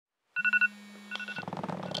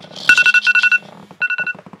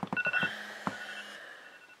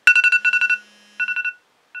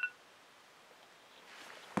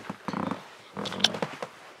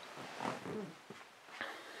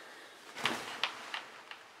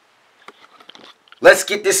Let's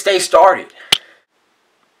get this day started.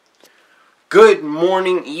 Good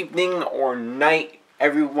morning, evening, or night,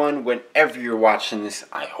 everyone, whenever you're watching this.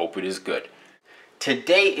 I hope it is good.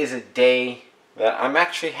 Today is a day that I'm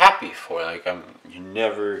actually happy for. You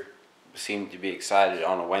never seem to be excited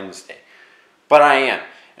on a Wednesday. But I am,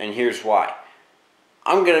 and here's why.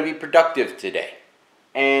 I'm going to be productive today.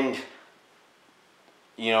 And,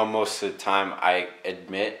 most of the time I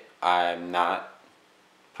admit I'm not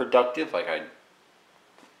productive.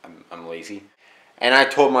 I'm lazy. And I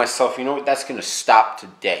told myself, you know what, that's going to stop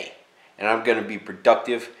today. And I'm going to be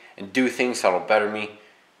productive and do things that'll better me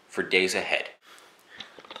for days ahead.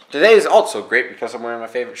 Today is also great because I'm wearing my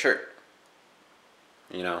favorite shirt.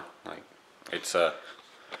 It's a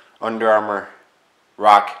Under Armour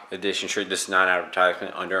Rock Edition shirt. This is not an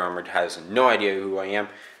advertisement. Under Armour has no idea who I am.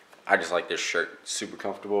 I just like this shirt. It's super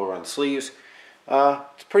comfortable around the sleeves.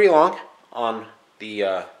 It's pretty long on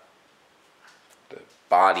the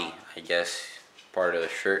body, I guess, part of the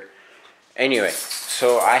shirt. Anyway,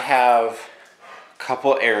 so I have a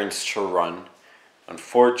couple errands to run.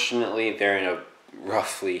 Unfortunately, they're in a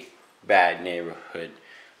roughly bad neighborhood,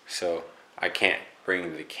 so I can't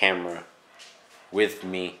bring the camera with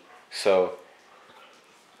me. So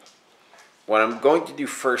what I'm going to do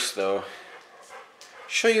first, though,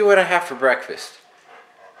 show you what I have for breakfast.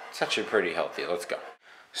 It's actually pretty healthy. Let's go.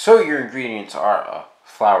 So your ingredients are a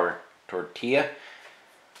flour tortilla,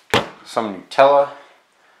 some Nutella,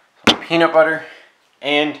 some peanut butter,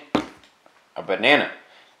 and a banana.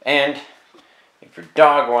 And if your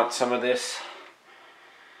dog wants some of this,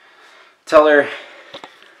 tell her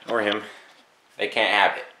or him they can't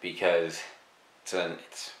have it because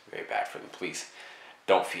it's very bad for them. Please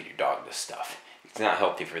don't feed your dog this stuff. It's not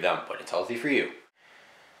healthy for them, but it's healthy for you.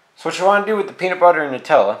 So what you want to do with the peanut butter and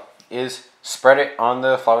Nutella is spread it on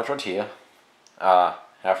the flour tortilla,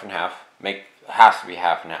 half and half. It has to be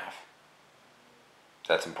half and half.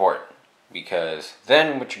 That's important because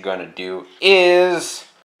then what you're going to do is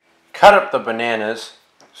cut up the bananas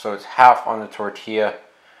so it's half on the tortilla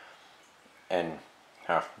and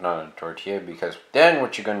half not on the tortilla, because then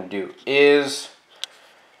what you're going to do is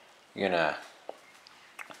you're gonna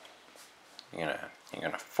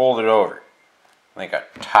fold it over like a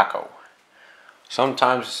taco.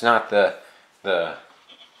 Sometimes it's not the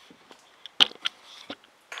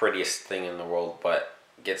prettiest thing in the world, but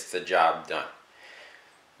gets the job done.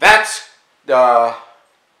 That's the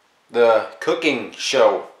cooking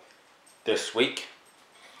show this week.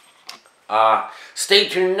 Stay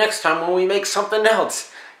tuned next time when we make something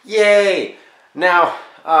else. Yay! Now,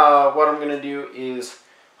 what I'm going to do is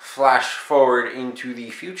flash forward into the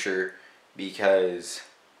future because,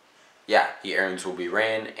 the errands will be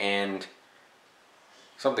ran and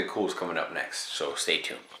something cool is coming up next, so stay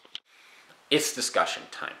tuned. It's discussion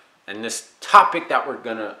time. And this topic that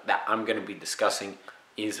I'm gonna be discussing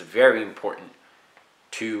is very important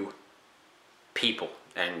to people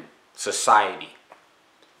and society.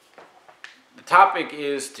 The topic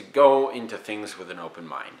is to go into things with an open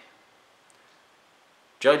mind.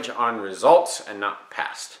 Judge on results and not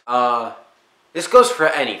past. This goes for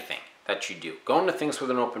anything that you do. Go into things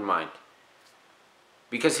with an open mind.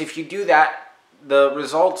 Because if you do that, the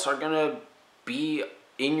results are going to be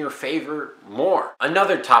in your favor more.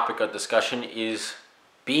 Another topic of discussion is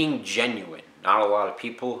being genuine. Not a lot of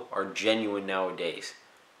people are genuine nowadays.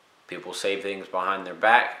 People say things behind their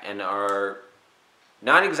back and are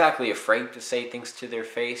not exactly afraid to say things to their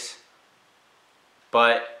face,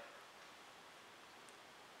 but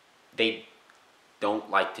they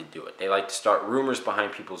don't like to do it. They like to start rumors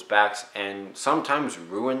behind people's backs and sometimes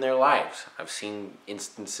ruin their lives. I've seen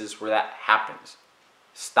instances where that happens.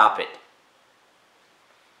 Stop it.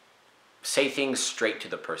 Say things straight to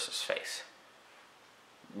the person's face.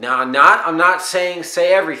 Now, I'm not saying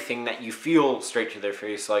say everything that you feel straight to their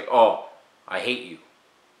face, like, oh, I hate you.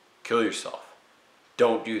 Kill yourself.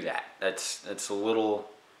 Don't do that. That's a little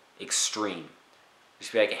extreme.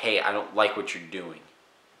 Just be like, hey, I don't like what you're doing.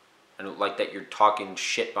 I don't like that you're talking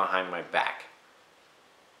shit behind my back.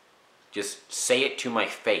 Just say it to my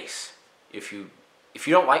face. If you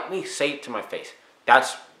don't like me, say it to my face.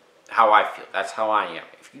 That's how I feel. That's how I am.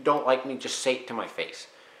 If you don't like me, just say it to my face.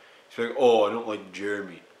 It's like, oh, I don't like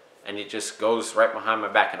Jeremy. And it just goes right behind my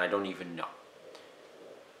back and I don't even know.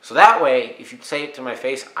 So that way, if you say it to my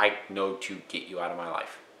face, I know to get you out of my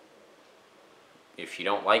life. If you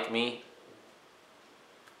don't like me,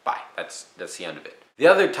 bye. That's the end of it. The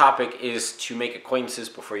other topic is to make acquaintances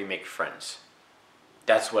before you make friends.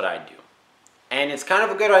 That's what I do. And it's kind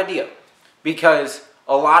of a good idea because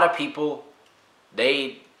a lot of people,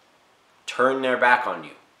 they turn their back on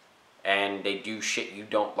you and they do shit you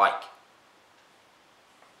don't like.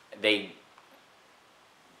 they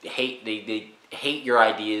they hate your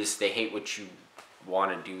ideas. They hate what you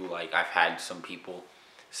want to do. Like, I've had some people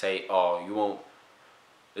say, "Oh, you won't.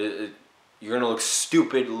 You're gonna look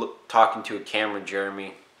stupid talking to a camera,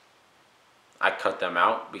 Jeremy." I cut them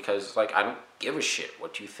out because, like, I don't give a shit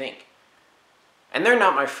what you think. And they're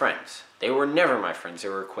not my friends. They were never my friends. They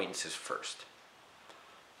were acquaintances first.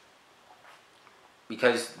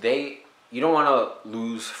 Because you don't want to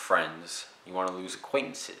lose friends. You want to lose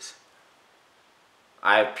acquaintances.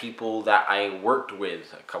 I have people that I worked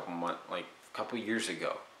with a couple years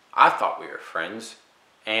ago. I thought we were friends,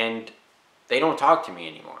 and they don't talk to me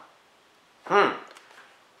anymore.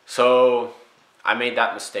 So I made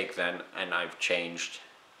that mistake then, and I've changed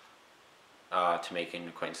to making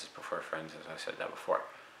acquaintances before friends, as I said that before.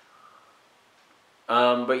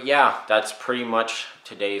 But yeah, that's pretty much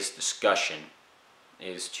today's discussion,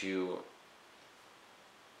 is to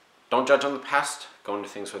don't judge on the past, go into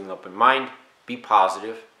things with an open mind, be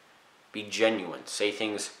positive, be genuine, say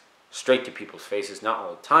things straight to people's faces, not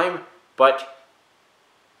all the time, but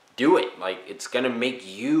do it. Like, it's going to make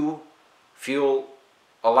you feel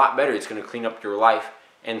a lot better. It's going to clean up your life.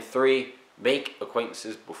 And 3, make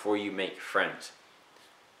acquaintances before you make friends.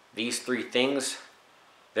 These 3 things,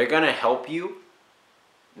 they're going to help you,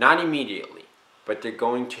 not immediately, but they're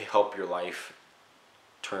going to help your life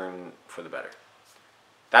turn for the better.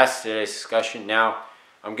 That's today's discussion. Now,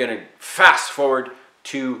 I'm going to fast forward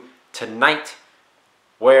to tonight,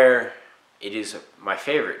 where it is my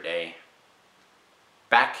favorite day,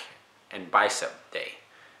 back and bicep day.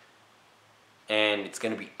 And it's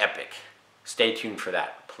going to be epic. Stay tuned for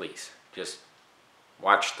that, please. Just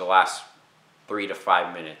watch the last 3 to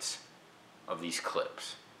 5 minutes of these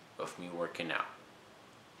clips of me working out.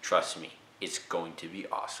 Trust me, it's going to be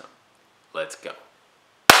awesome. Let's go.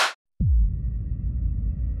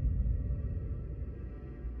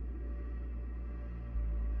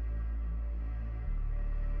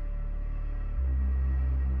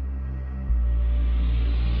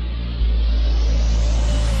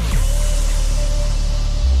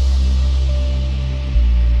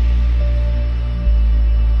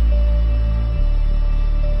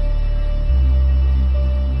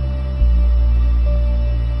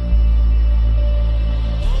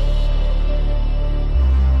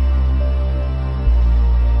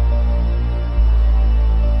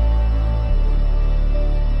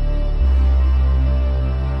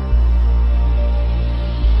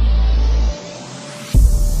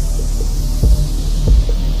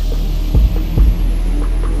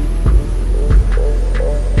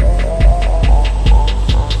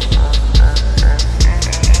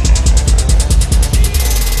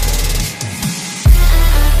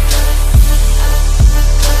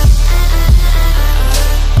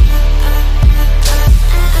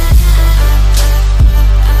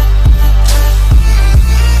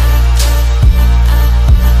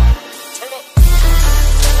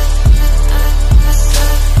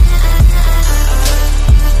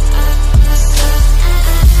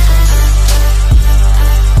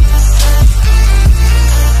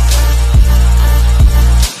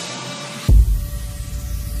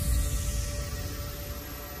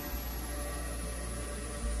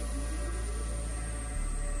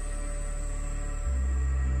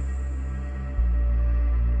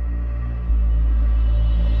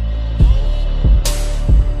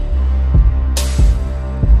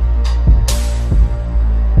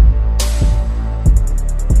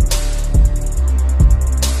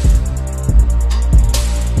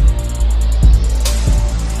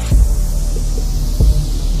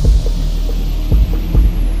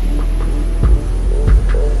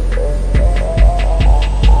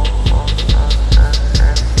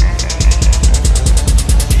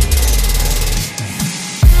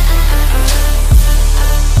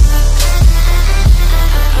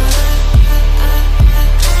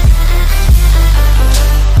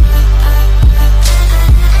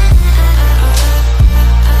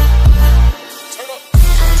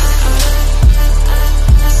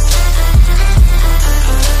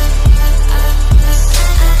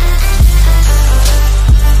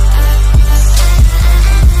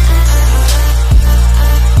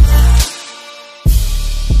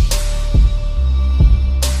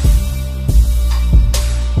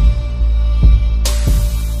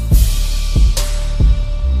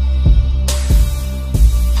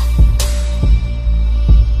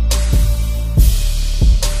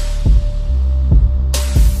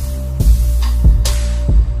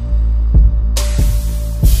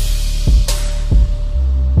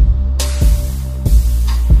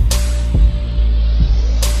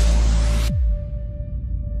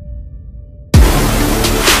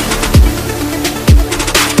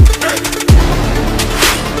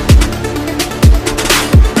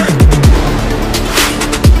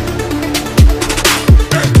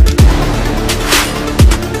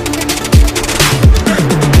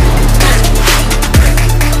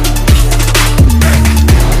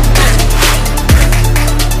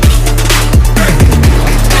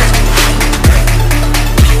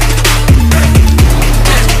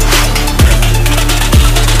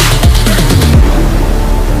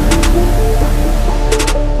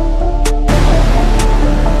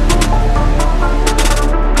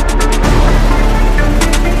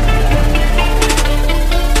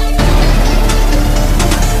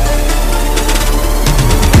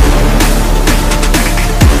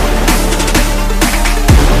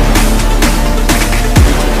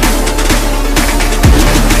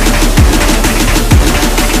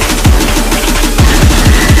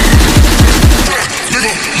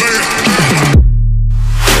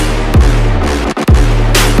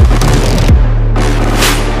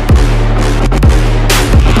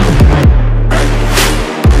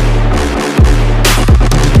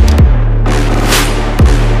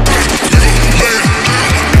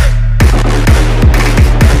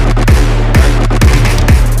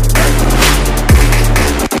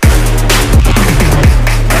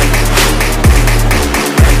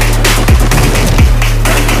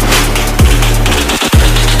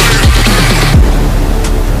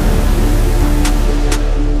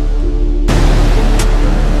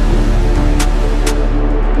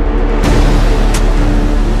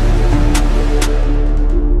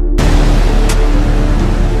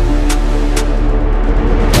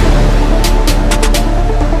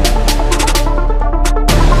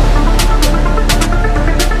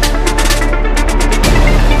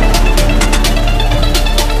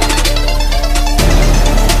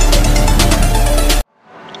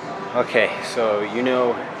 Okay, so you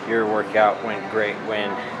know your workout went great when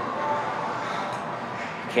you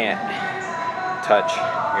can't touch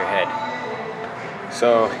your head.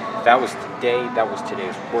 So that was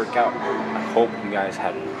today's workout. I hope you guys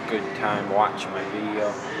had a good time watching my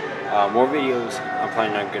video. More videos I'm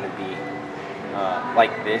planning on going to be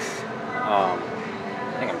like this. I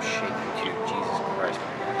think I'm shaking too, Jesus Christ.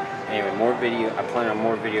 Anyway, I plan on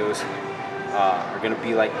more videos are going to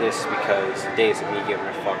be like this because the days of me giving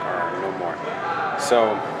a fuck are no more.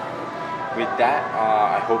 So with that,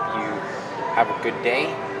 I hope you have a good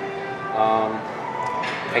day.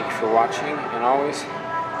 Thank you for watching, and always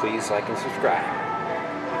please like and subscribe.